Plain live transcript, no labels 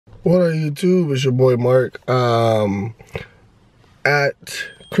What up, YouTube? It's your boy Mark. At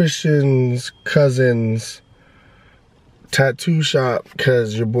Christian's cousin's tattoo shop,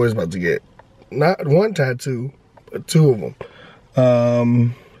 because your boy's about to get not one tattoo, but two of them.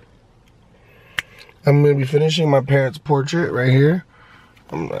 I'm gonna be finishing my parents' portrait right here.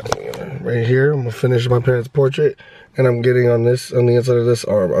 Right here, I'm gonna finish my parents' portrait, and I'm getting on the inside of this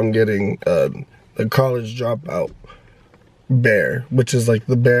arm, I'm getting the college dropout bear, which is like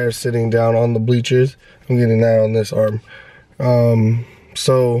the bear sitting down on the bleachers. I'm getting that on this arm.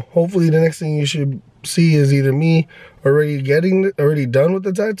 So hopefully the next thing you should see is either me already done with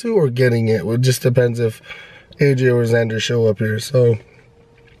the tattoo or getting it. It just depends if AJ or Xander show up here. So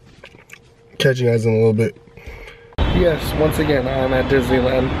catch you guys in a little bit. Yes, once again I'm at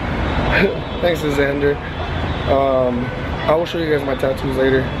Disneyland. Thanks to Xander. I will show you guys my tattoos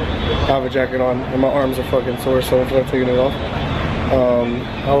later. I have a jacket on and my arms are fucking sore, so I'm taking it off.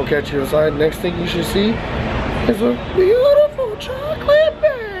 I will catch you inside. Next thing you should see is a beautiful chocolate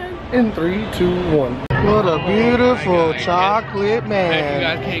man. In 3, 2, 1. What a beautiful chocolate man. If you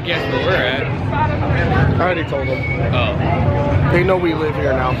guys can't guess where we're at. I already told them. Oh. They know we live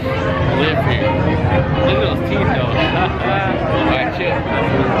here now. Live here. Look at those teeth though. Alright, chill.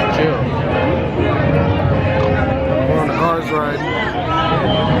 Chill. We're on the cars ride.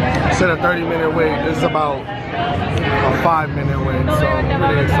 Instead of 30-minute wait, this is about a 5-minute wait, so I'm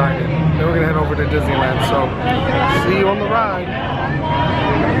pretty excited. Then we're gonna head over to Disneyland, so see you on the ride.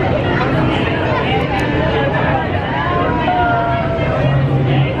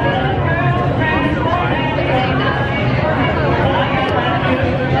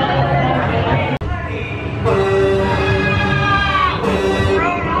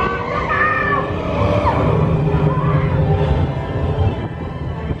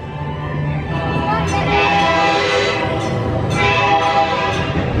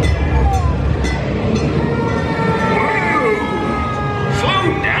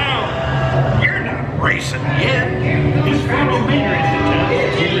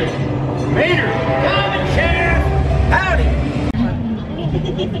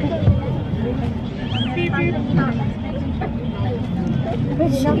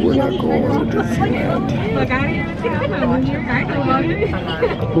 We're not going to Disneyland.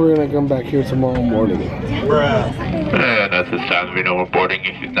 We're gonna come back here tomorrow morning. And at this time, we know we're boarding.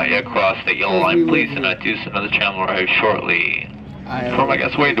 If you've not yet crossed the yellow line, please do not do so. Another channel will arrive shortly. From I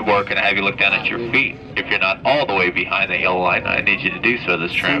guess way to work and have you look down at your feet. If you're not all the way behind the yellow line, I need you to do so.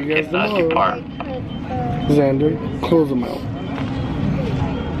 This tram cannot depart. Xander, close them out.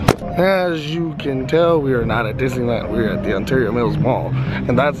 As you can tell, we are not at Disneyland. We're at the Ontario Mills Mall.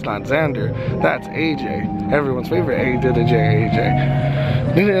 And that's not Xander, that's AJ. Everyone's favorite A to the J,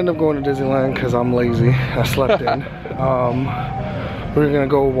 AJ. Didn't end up going to Disneyland because I'm lazy. I slept in. We're gonna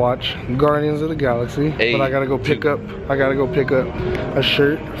go watch Guardians of the Galaxy. But I gotta go pick up a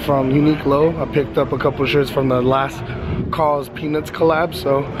shirt from Uniqlo. I picked up a couple shirts from the last Cause Peanuts collab,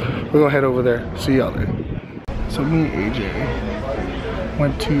 so we're gonna head over there. See y'all there. So me and AJ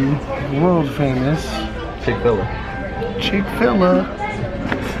went to world famous Chick-fil-A.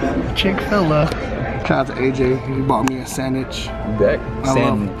 Shout out to AJ, he bought me a sandwich.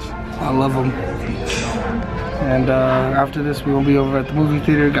 I love them. And after this we will be over at the movie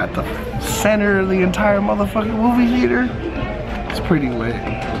theater. Got the center of the entire motherfucking movie theater. It's pretty lit.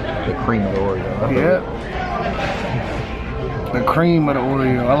 The cream of the Oreo. Yeah. The cream of the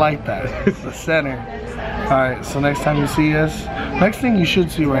Oreo, I like that. It's the center. Alright, so next time you see us, next thing you should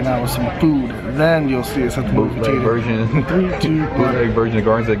see right now is some food. Then you'll see us at the movie theater. Version. 3, 2, 1. Bootleg version of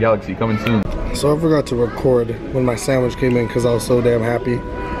Guardians of the Galaxy coming soon. So I forgot to record when my sandwich came in because I was so damn happy.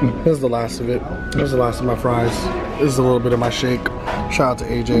 This is the last of it. This is the last of my fries. This is a little bit of my shake. Shout out to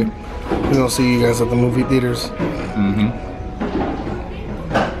AJ. We're gonna see you guys at the movie theaters.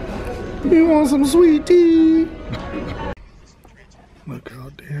 You want some sweet tea? Look how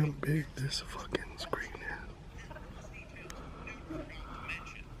damn big this fucking screen is.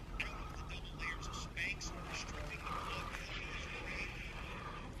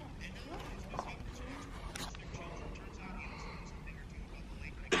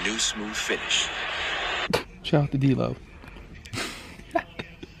 The new smooth finish. Shout out to D-Lo.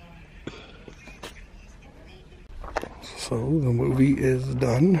 So the movie is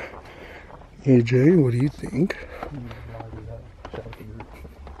done. AJ, what do you think?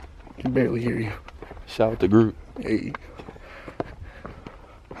 I can barely hear you. Shout out to Groot. Hey.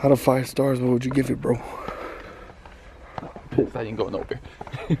 Out of 5 stars, what would you give it, bro? Pissed I didn't go nowhere.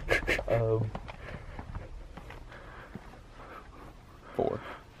 4.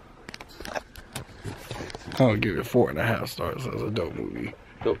 I'll give it 4.5 stars. That's a dope movie.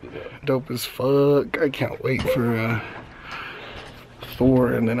 Dope as hell. Dope as fuck. I can't wait for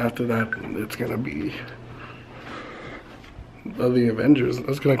Thor, and then after that, it's gonna be the Avengers.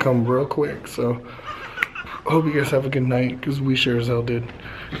 That's gonna come real quick. So, hope you guys have a good night, because we sure as hell did.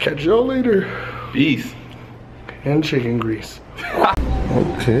 Catch y'all later. Peace. And chicken grease.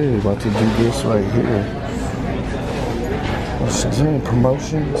 Okay, about to do this right here. Is there any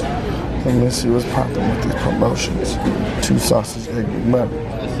promotions? Let me see what's popping with these promotions. 2 sausage, egg, McMuffin.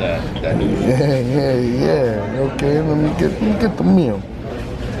 That's that new. Yeah. Okay, let me get the meal.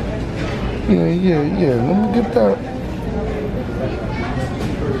 Yeah. Let me get that.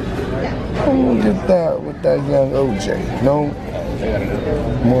 Let me get that with that young OJ. No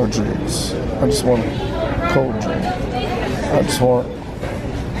more drinks. I just want a cold drink. I just want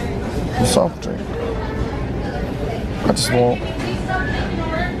a soft drink. I just want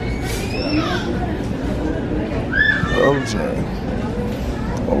OJ.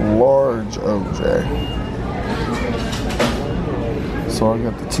 A large OJ. So I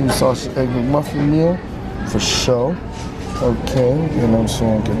got the 2 sausage, egg, McMuffin meal for sure. Okay, and I'm just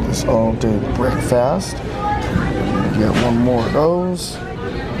gonna get this all day breakfast. Get 1 more of those.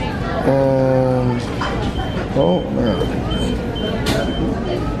 And oh man.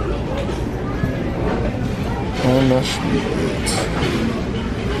 And that should be it.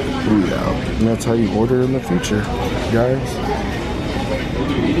 Yeah. And that's how you order in the future, guys.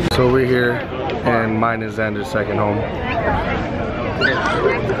 So we're here, and mine is Xander's second home.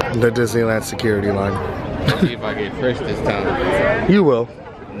 The Disneyland security line. See if I get fresh this time. You will.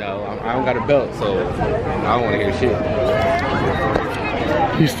 No, I don't got a belt, so I don't want to hear shit.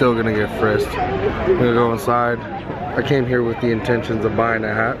 He's still gonna get frisked. I'm gonna go inside. I came here with the intentions of buying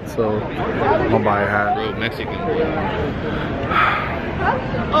a hat, so I'll buy a hat. Real Mexican boy.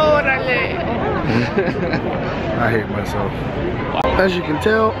 I hate myself. As you can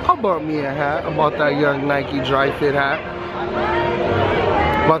tell, I bought me a hat. I bought that young Nike dry fit hat.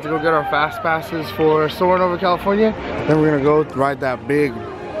 About to go get our fast passes for soaring over California. Then we're gonna go ride that big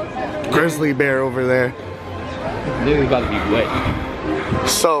grizzly bear over there. Niggas about to be wet.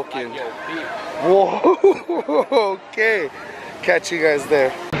 Soaking. Whoa, okay. Catch you guys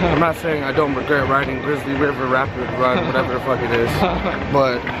there. I'm not saying I don't regret riding Grizzly River Rapid Run, whatever the fuck it is,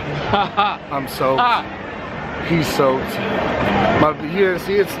 but I'm soaked. He's soaked. Here,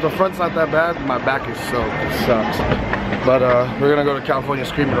 see, the front's not that bad. My back is soaked. It sucks. But we're gonna go to California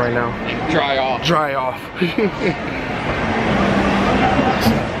Screaming right now. Dry off. Dry off.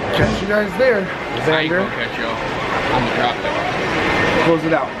 Catch you guys there. I ain't gonna catch y'all. I'm gonna drop it. Close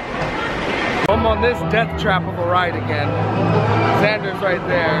it out. I'm on this death trap of a ride again. Xander's right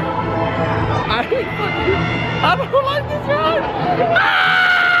there. I don't like this ride. Ah!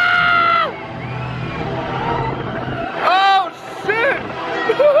 Oh shit!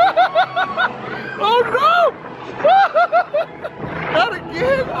 Oh no! Not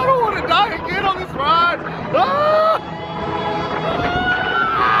again! I don't want to die again on this ride. Ah!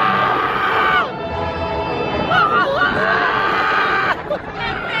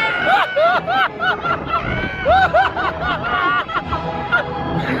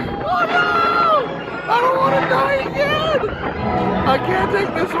 Oh no! I don't want to die again! I can't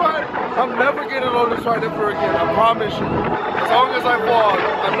take this ride. I'm never getting on this ride ever again, I promise you. As long as I vlog,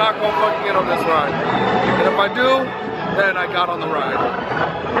 I'm not going to fucking get on this ride. And if I do, then I got on the ride.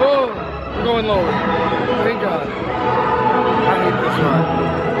 Oh, we're going lower. Thank God. I hate this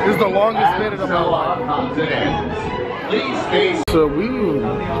ride. This is the longest minute of my life. So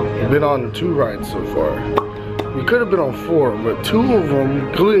we've been on 2 rides so far. We could have been on 4, but 2 of them,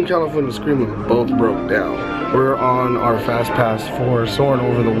 including California Screaming, both broke down. We're on our fast pass for soaring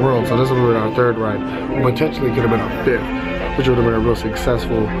over the world, so this would have been our 3rd ride. Potentially could have been our 5th, which would have been a real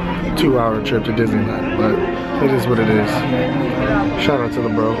successful 2-hour trip to Disneyland, but it is what it is. Shout out to the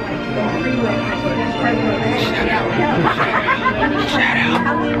bro. Shout out.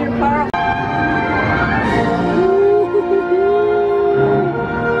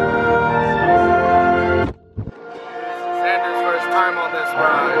 Time on this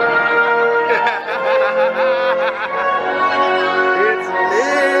ride. It's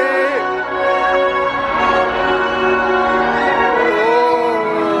lit. Oh.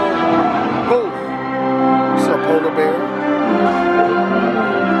 Oh. What's up, polar bear?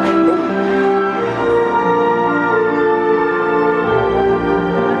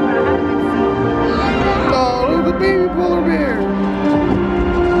 Oh, look at the baby polar bear.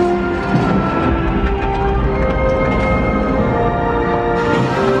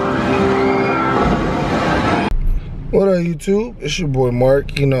 What up, YouTube? It's your boy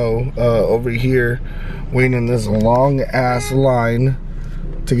Mark, you know, over here waiting in this long ass line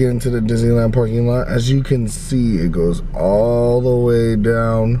to get into the Disneyland parking lot. As you can see, it goes all the way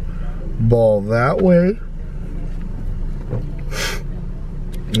down Ball that way.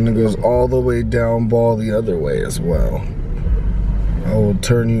 And it goes all the way down Ball the other way as well. I will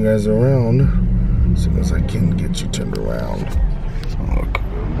turn you guys around as soon as I can get you turned around.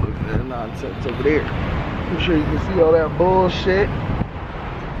 Look at that nonsense over there. I'm sure you can see all that bullshit.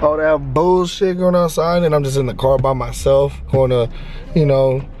 All that bullshit going outside, and I'm just in the car by myself, going to, you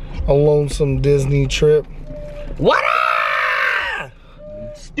know, a lonesome Disney trip. What up?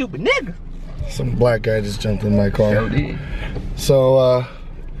 Stupid nigga. Some black guy just jumped in my car. Sure did. So,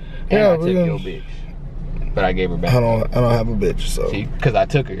 yeah, I took your bitch, but I gave her back. I don't have a bitch, so. See, because I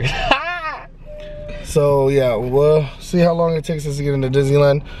took her. So yeah, we'll see how long it takes us to get into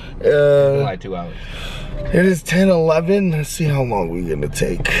Disneyland. Like 2 hours. It is 10:11. Let's see how long we're gonna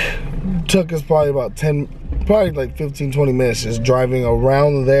take. Took us probably about probably like 15-20 minutes just driving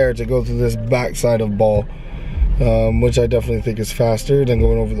around there to go through this backside of Ball, which I definitely think is faster than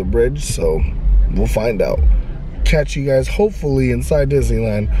going over the bridge. So we'll find out. Catch you guys hopefully inside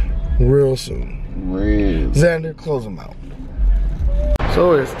Disneyland real soon. Xander, close them out.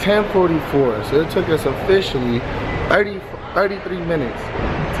 So it's 10:44, so it took us officially 33 minutes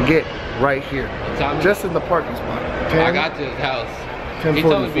to get right here. Just in the parking spot. I got to his house. He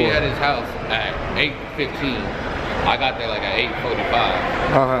told me to be at his house at 8:15. I got there like at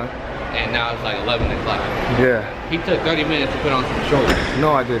 8:45. And now it's like 11 o'clock. Yeah. He took 30 minutes to put on some shorts.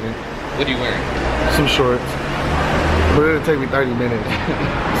 No, I didn't. What are you wearing? Some shorts. But it'll take me 30 minutes.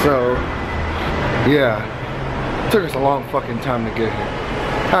 So, yeah. It took us a long fucking time to get here.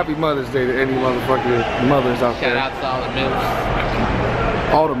 Happy Mother's Day to any motherfucking mothers out there. Shout out to all the milfs.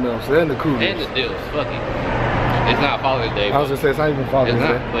 All the milfs and the cougars. And the dills. Fuck it. It's not Father's Day. I was gonna say, it's not even Father's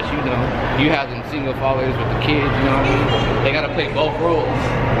Day. But you know, you have them single fathers with the kids, you know what I mean? They gotta play both roles.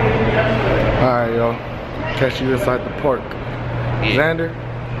 Alright, yo. Catch you inside the park. Yeah. Xander.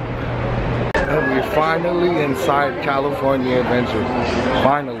 And we're finally inside California Adventure.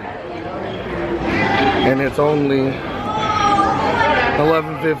 Finally. And it's only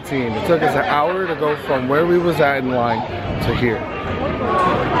 11:15. It took us an hour to go from where we was at in line to here.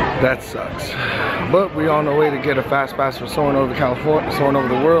 That sucks. But we on the way to get a fast pass for soaring over California, soaring over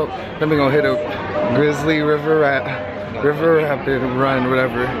the world. Then we're gonna hit a Grizzly River Rapid run,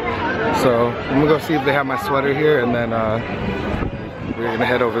 whatever. So I'm gonna go see if they have my sweater here, and then we're gonna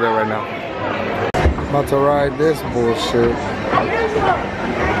head over there right now. About to ride this bullshit.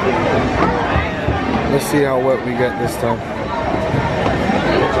 Let's see how wet we get this time.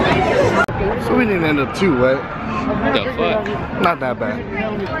 So we didn't end up too wet. The fuck? Not that bad.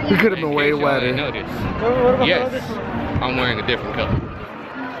 We could have been way wetter. Yes, I'm wearing a different color.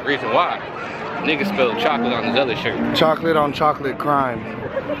 Reason why? Nigga spilled chocolate on his other shirt. Chocolate on chocolate crime.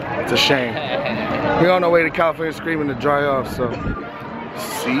 It's a shame. We're on our way to California screaming to dry off, so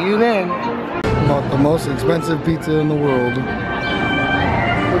see you then. Bought the most expensive pizza in the world.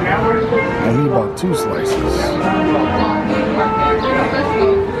 And he bought 2 slices.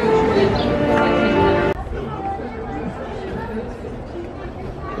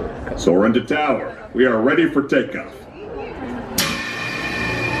 Soaring to tower. We are ready for takeoff.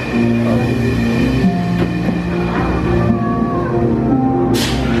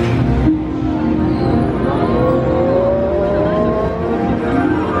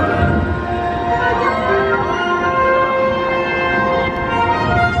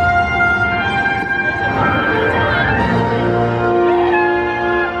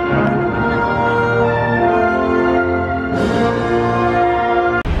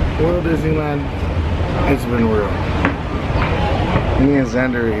 Disneyland, it's been real. Me and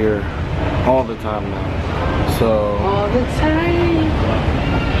Xander are here all the time now. So all the time.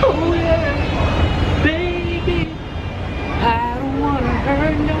 Oh yeah, baby. I don't wanna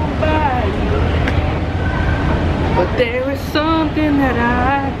hurt nobody, but there is something that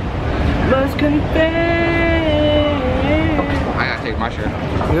I must confess. I gotta take my shirt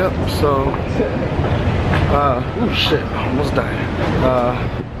off. Yep. So, oh shit, almost died.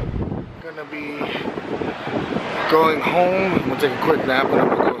 Gonna be going home. I'm gonna take a quick nap and I'm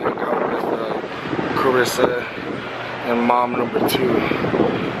gonna go hang out with Carissa and mom number 2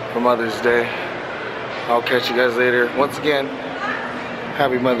 for Mother's Day. I'll catch you guys later. Once again,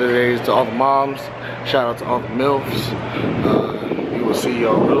 happy Mother's Day to all the moms. Shout out to all the MILFs. We will see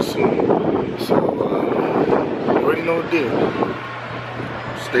y'all real soon. So, you already know what to do.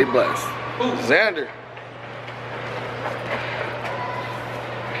 Stay blessed. Xander.